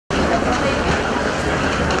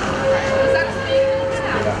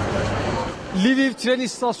LVIV tren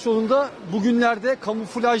istasyonunda bugünlerde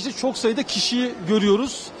kamuflajlı çok sayıda kişiyi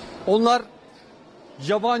görüyoruz. Onlar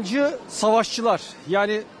yabancı savaşçılar,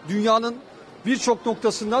 yani dünyanın birçok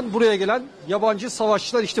noktasından buraya gelen yabancı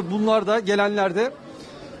savaşçılar. İşte bunlar da, gelenler de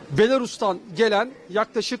Belarus'tan gelen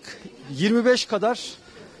yaklaşık 25 kadar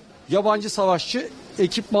yabancı savaşçı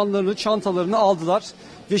ekipmanlarını, çantalarını aldılar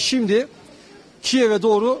ve şimdi Kiev'e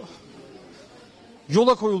doğru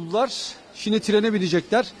yola koyuldular. Şimdi trene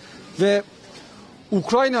binecekler ve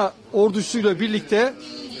Ukrayna ordusuyla birlikte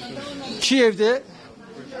Kiev'de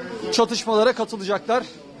çatışmalara katılacaklar.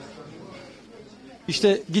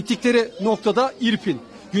 İşte gittikleri noktada İrpin.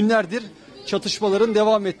 Günlerdir çatışmaların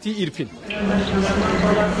devam ettiği İrpin.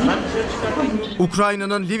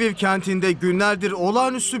 Ukrayna'nın LVIV kentinde günlerdir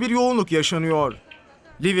olağanüstü bir yoğunluk yaşanıyor.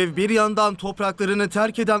 LVIV bir yandan topraklarını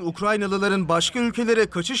terk eden Ukraynalıların başka ülkelere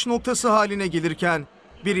kaçış noktası haline gelirken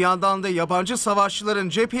bir yandan da yabancı savaşçıların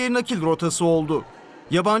Cepheye nakil rotası oldu.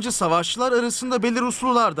 Yabancı savaşçılar arasında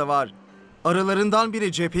Belaruslular da var. Aralarından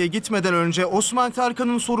biri cepheye gitmeden önce Osman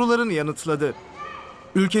Terkan'ın sorularını yanıtladı.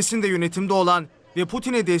 Ülkesinde yönetimde olan ve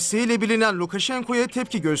Putin'e desteğiyle bilinen Lukashenko'ya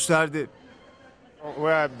tepki gösterdi.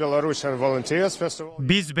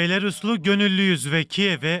 Biz Belaruslu gönüllüyüz ve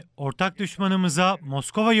Kiev'e, ortak düşmanımıza,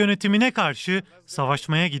 Moskova yönetimine karşı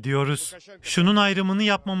savaşmaya gidiyoruz. Şunun ayrımını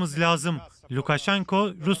yapmamız lazım.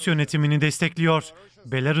 Lukashenko Rus yönetimini destekliyor.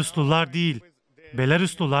 Belaruslular değil.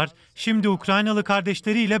 Belaruslular şimdi Ukraynalı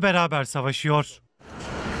kardeşleriyle beraber savaşıyor.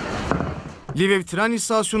 LVIV tren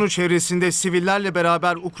istasyonu çevresinde sivillerle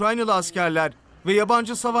beraber Ukraynalı askerler ve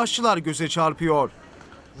yabancı savaşçılar göze çarpıyor.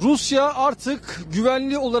 Rusya artık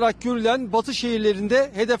güvenli olarak görülen batı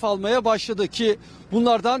şehirlerinde hedef almaya başladı ki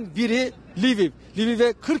bunlardan biri LVIV.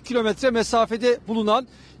 LVIV'e 40 kilometre mesafede bulunan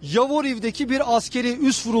Yavoriv'deki bir askeri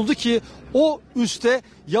üs vuruldu ki o üste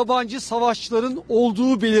yabancı savaşçıların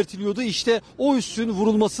olduğu belirtiliyordu. İşte o üssün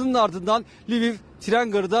vurulmasının ardından LVIV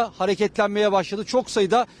tren garı da hareketlenmeye başladı. Çok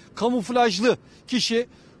sayıda kamuflajlı kişi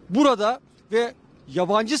burada ve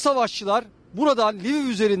yabancı savaşçılar buradan LVIV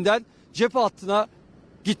üzerinden cephe hattına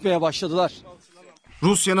gitmeye başladılar.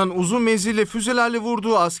 Rusya'nın uzun menzilli füzelerle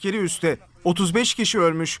vurduğu askeri üste 35 kişi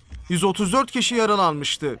ölmüş, 134 kişi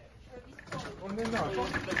yaralanmıştı.